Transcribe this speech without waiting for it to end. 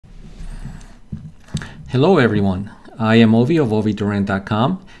Hello everyone, I am Ovi of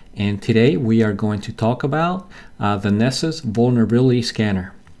OviDuran.com, and today we are going to talk about the Nessus vulnerability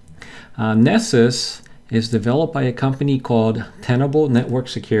scanner. Nessus is developed by a company called Tenable Network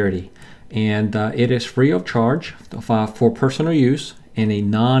Security, and it is free of charge for personal use in a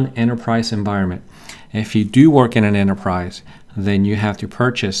non-enterprise environment. If you do work in an enterprise, then you have to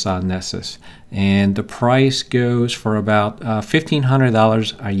purchase Nessus, and the price goes for about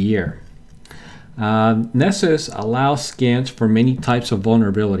 $1,500 a year. Nessus allows scans for many types of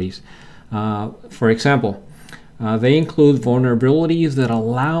vulnerabilities. For example, they include vulnerabilities that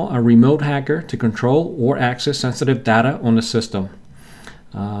allow a remote hacker to control or access sensitive data on the system.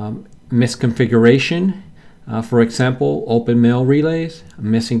 Misconfiguration, for example, open mail relays,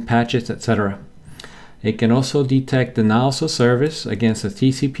 missing patches, etc. It can also detect denials of service against a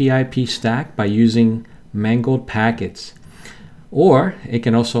TCP/IP stack by using mangled packets. Or it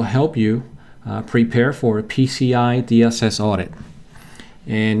can also help you prepare for a PCI DSS audit,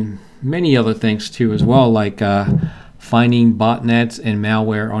 and many other things too as well, like finding botnets and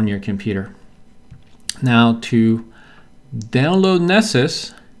malware on your computer. Now, to download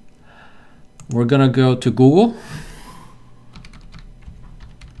Nessus, we're gonna go to Google.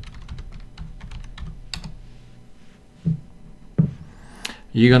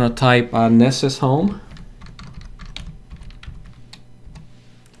 You're gonna type Nessus Home.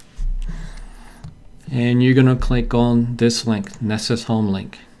 And you're going to click on this link, Nessus Home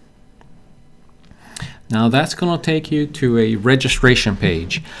link. Now that's going to take you to a registration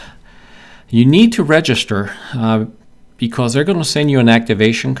page. You need to register because they're going to send you an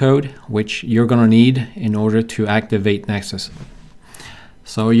activation code, which you're going to need in order to activate Nessus.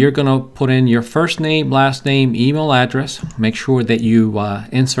 So you're going to put in your first name, last name, email address. Make sure that you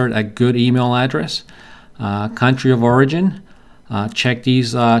insert a good email address, country of origin. Check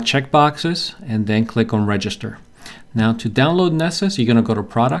these check boxes and then click on register. Now to download Nessus, you're going to go to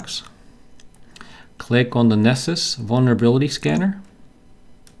products, click on the Nessus vulnerability scanner.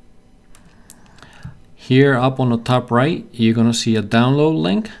 Here up on the top right, you're going to see a download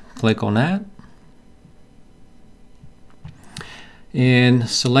link. Click on that and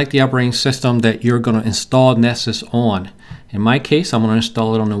select the operating system that you're going to install Nessus on. In my case, I'm going to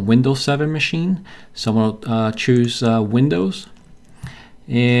install it on a Windows 7 machine, so I'm going to choose Windows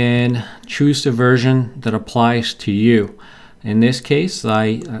and choose the version that applies to you. In this case,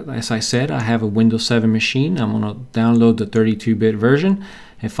 as I said, I have a Windows 7 machine. I'm going to download the 32-bit version.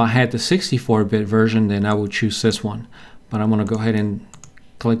 If I had the 64-bit version, then I would choose this one. But I'm going to go ahead and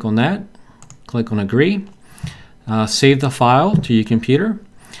click on that, click on agree, save the file to your computer.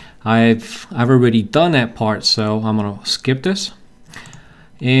 I've already done that part, so I'm going to skip this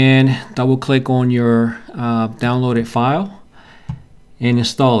and double click on your downloaded file and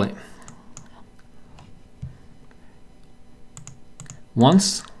install it.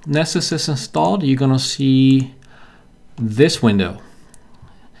 Once Nessus is installed, you're going to see this window,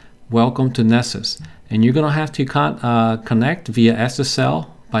 welcome to Nessus, and you're going to have to connect via SSL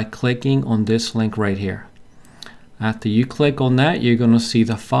by clicking on this link right here. After you click on that, you're going to see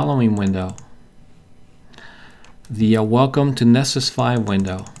the following window, the welcome to Nessus 5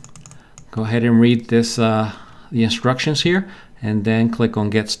 window. Go ahead and read this the instructions here and then click on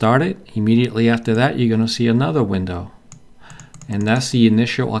get started. Immediately after that, you're going to see another window, and that's the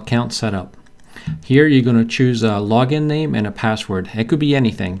initial account setup. Here you're going to choose a login name and a password. It could be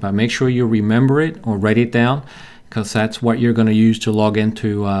anything, but make sure you remember it or write it down, because that's what you're going to use to log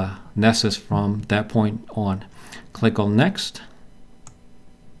into Nessus from that point on. Click on next.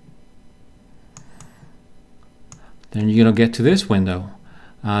 Then you're going to get to this window.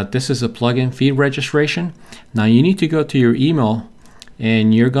 This is a plugin feed registration. Now you need to go to your email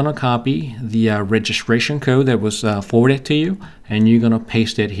and you're going to copy the registration code that was forwarded to you, and you're going to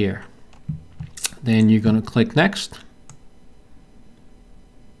paste it here. Then you're going to click next.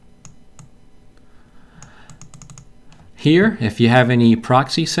 Here, if you have any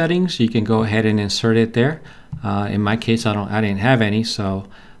proxy settings, you can go ahead and insert it there. In my case, I didn't have any, so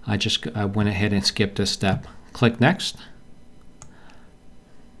I went ahead and skipped this step. Click next.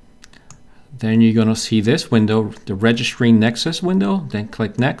 Then you're going to see this window, the registering Nessus window. Then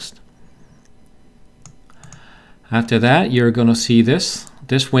click next. After that, you're going to see this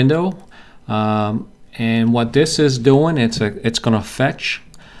window, and what this is doing, it's going to fetch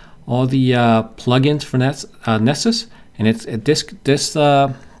all the plugins for Nessus, and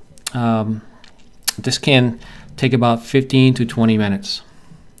this can take about 15 to 20 minutes.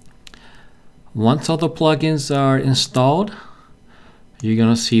 Once all the plugins are installed, you're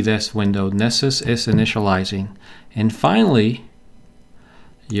going to see this window, Nessus is initializing. And finally,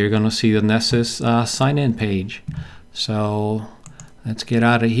 you're going to see the Nessus sign-in page. So let's get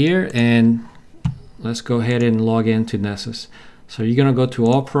out of here and let's go ahead and log into Nessus. So you're going to go to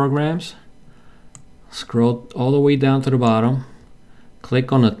All Programs, scroll all the way down to the bottom,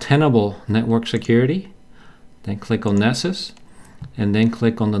 click on the Tenable Network Security, then click on Nessus, and then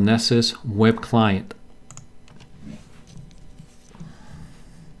click on the Nessus Web Client.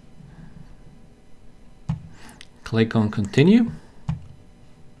 Click on Continue.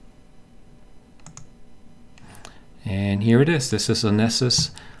 And here it is. This is a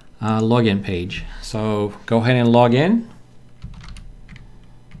Nessus login page. So go ahead and log in.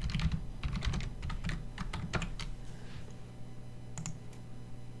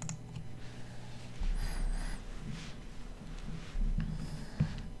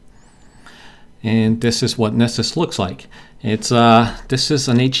 And this is what Nessus looks like. It's this is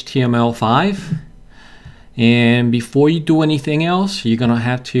an HTML5, and before you do anything else, you're gonna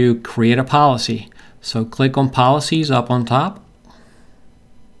have to create a policy. So click on Policies up on top,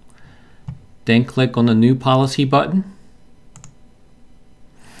 then click on the New Policy button,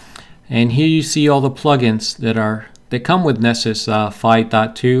 and here you see all the plugins that come with Nessus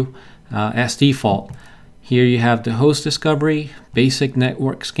 5.2 as default. Here you have the Host Discovery, Basic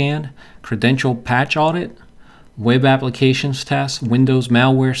Network Scan, Credential Patch Audit, Web Applications Test, Windows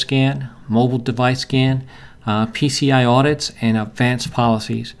Malware Scan, Mobile Device Scan, PCI Audits, and Advanced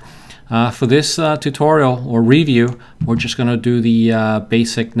Policies. For this tutorial or review, we're just going to do the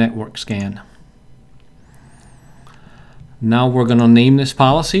Basic Network Scan. Now we're going to name this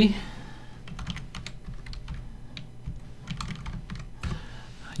policy.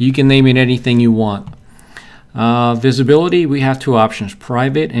 You can name it anything you want. Visibility, we have two options,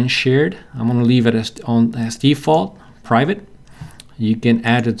 private and shared. I'm going to leave it as default, private. You can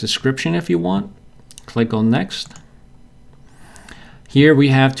add a description if you want. Click on Next. Here we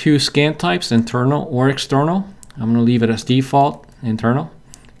have two scan types, internal or external. I'm going to leave it as default, internal.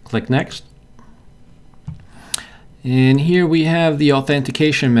 Click Next. And here we have the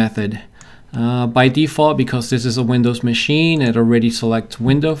authentication method. By default, because this is a Windows machine, it already selects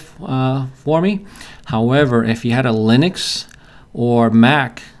Windows for me. However, if you had a Linux or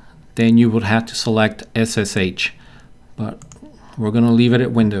Mac, then you would have to select SSH. But we're going to leave it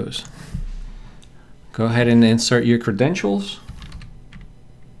at Windows. Go ahead and insert your credentials.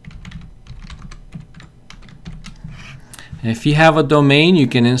 If you have a domain, you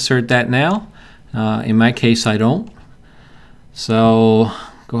can insert that now. In my case, I don't. So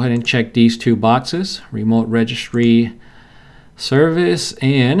go ahead and check these two boxes, Remote Registry Service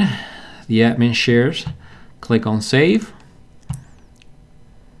and the admin shares. Click on Save.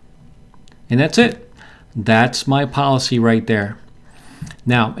 And that's it. That's my policy right there.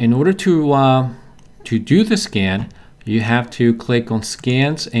 Now, in order to do the scan, you have to click on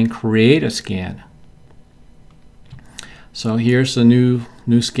Scans and create a scan. So here's the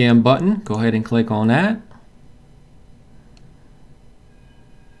new scan button. Go ahead and click on that.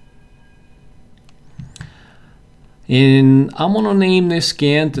 And I'm going to name this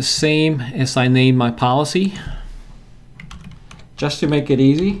scan the same as I named my policy, just to make it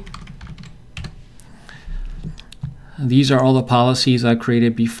easy. These are all the policies I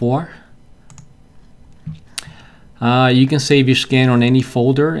created before. You can save your scan on any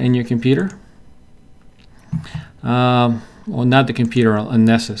folder in your computer. Well, not the computer, on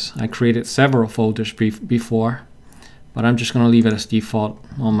Nessus. I created several folders before, but I'm just going to leave it as default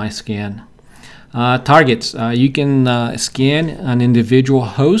on my scan. Targets, you can scan an individual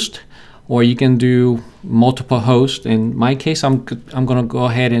host, or you can do multiple hosts. In my case, I'm going to go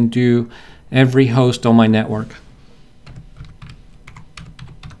ahead and do every host on my network.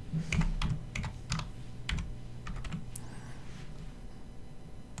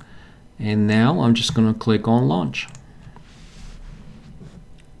 And now I'm just going to click on Launch.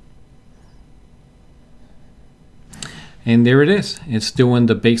 And there it is. It's doing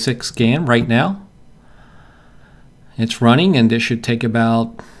the basic scan right now. It's running, and this should take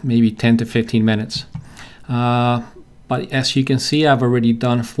about maybe 10 to 15 minutes. But as you can see, I've already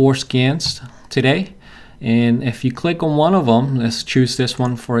done 4 scans today. And if you click on one of them, let's choose this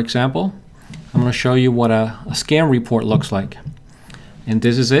one for example. I'm going to show you what a scan report looks like. And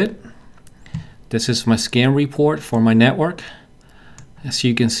this is it. This is my scan report for my network. As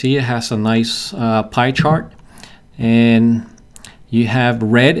you can see, it has a nice pie chart. And you have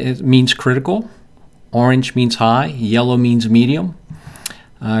red, it means critical, orange means high, yellow means medium,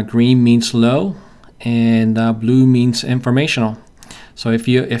 green means low, and blue means informational. So if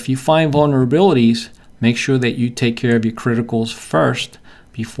you find vulnerabilities, make sure that you take care of your criticals first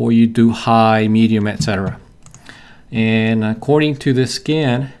before you do high, medium, etc. And according to this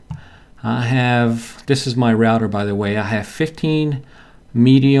scan, I have, this is my router by the way, I have 15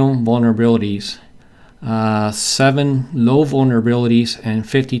 medium vulnerabilities, 7 low vulnerabilities, and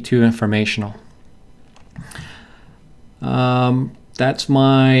 52 informational. That's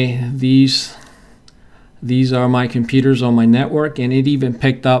my, these are my computers on my network, and it even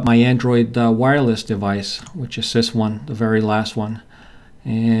picked up my Android wireless device, which is this one, the very last one.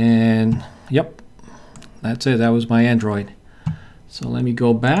 And yep, that's it. That was my Android. So let me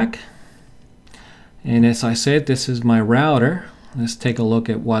go back. And as I said, this is my router. Let's take a look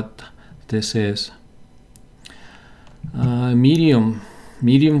at what this is. Medium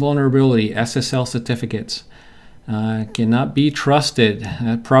vulnerability, SSL certificates. Cannot be trusted.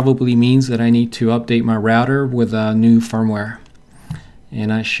 That probably means that I need to update my router with a new firmware.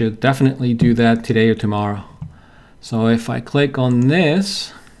 And I should definitely do that today or tomorrow. So if I click on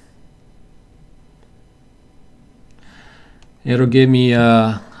this, it'll give me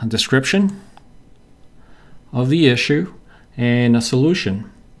a description of the issue and a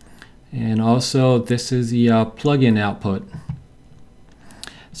solution. And also this is the plugin output.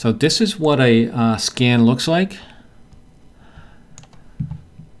 So this is what a scan looks like.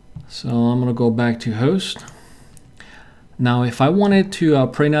 So I'm going to go back to host. Now if I wanted to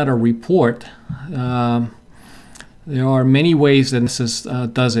print out a report, there are many ways that Nessus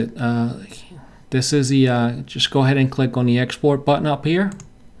does it. This is the, just go ahead and click on the export button up here.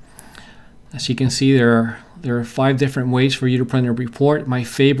 As you can see, there are 5 different ways for you to print a report. My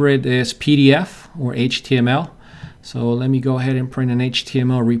favorite is PDF or HTML. So let me go ahead and print an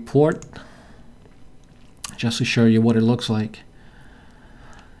HTML report just to show you what it looks like.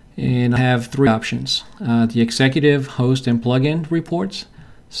 And I have 3 options, the executive, host, and plugin reports.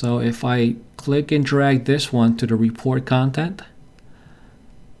 So if I click and drag this one to the report content,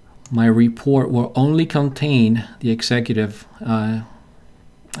 my report will only contain the executive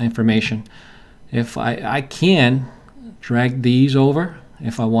information. If I can drag these over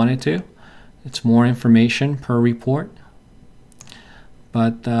if I wanted to. It's more information per report.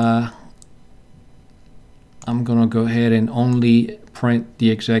 But I'm going to go ahead and only print the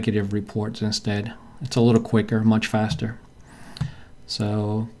executive reports instead. It's a little quicker, much faster.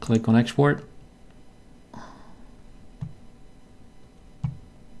 So click on export.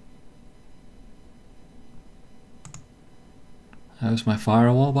 That was my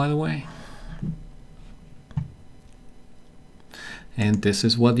firewall, by the way. And this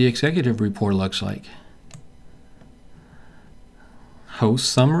is what the executive report looks like.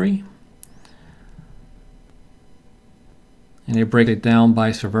 Host summary. And they break it down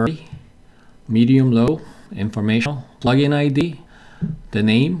by severity, medium, low, informational, plugin ID, the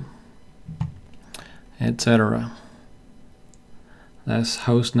name, etc. That's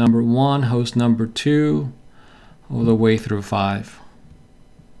host number 1, host number 2, all the way through 5.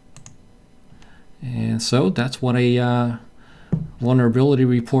 And so that's what a vulnerability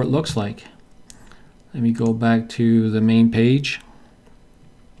report looks like. Let me go back to the main page.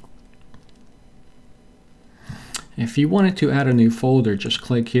 If you wanted to add a new folder, just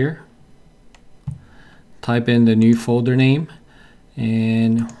click here, type in the new folder name,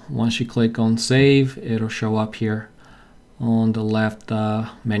 and once you click on save, it'll show up here on the left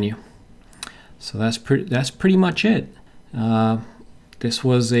menu. So that's pretty much it. This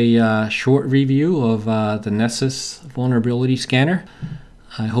was a short review of the Nessus vulnerability scanner.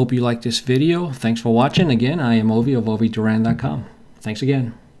 I hope you liked this video. Thanks for watching. Again, I am Ovi of OviDuran.com. Thanks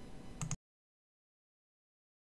again.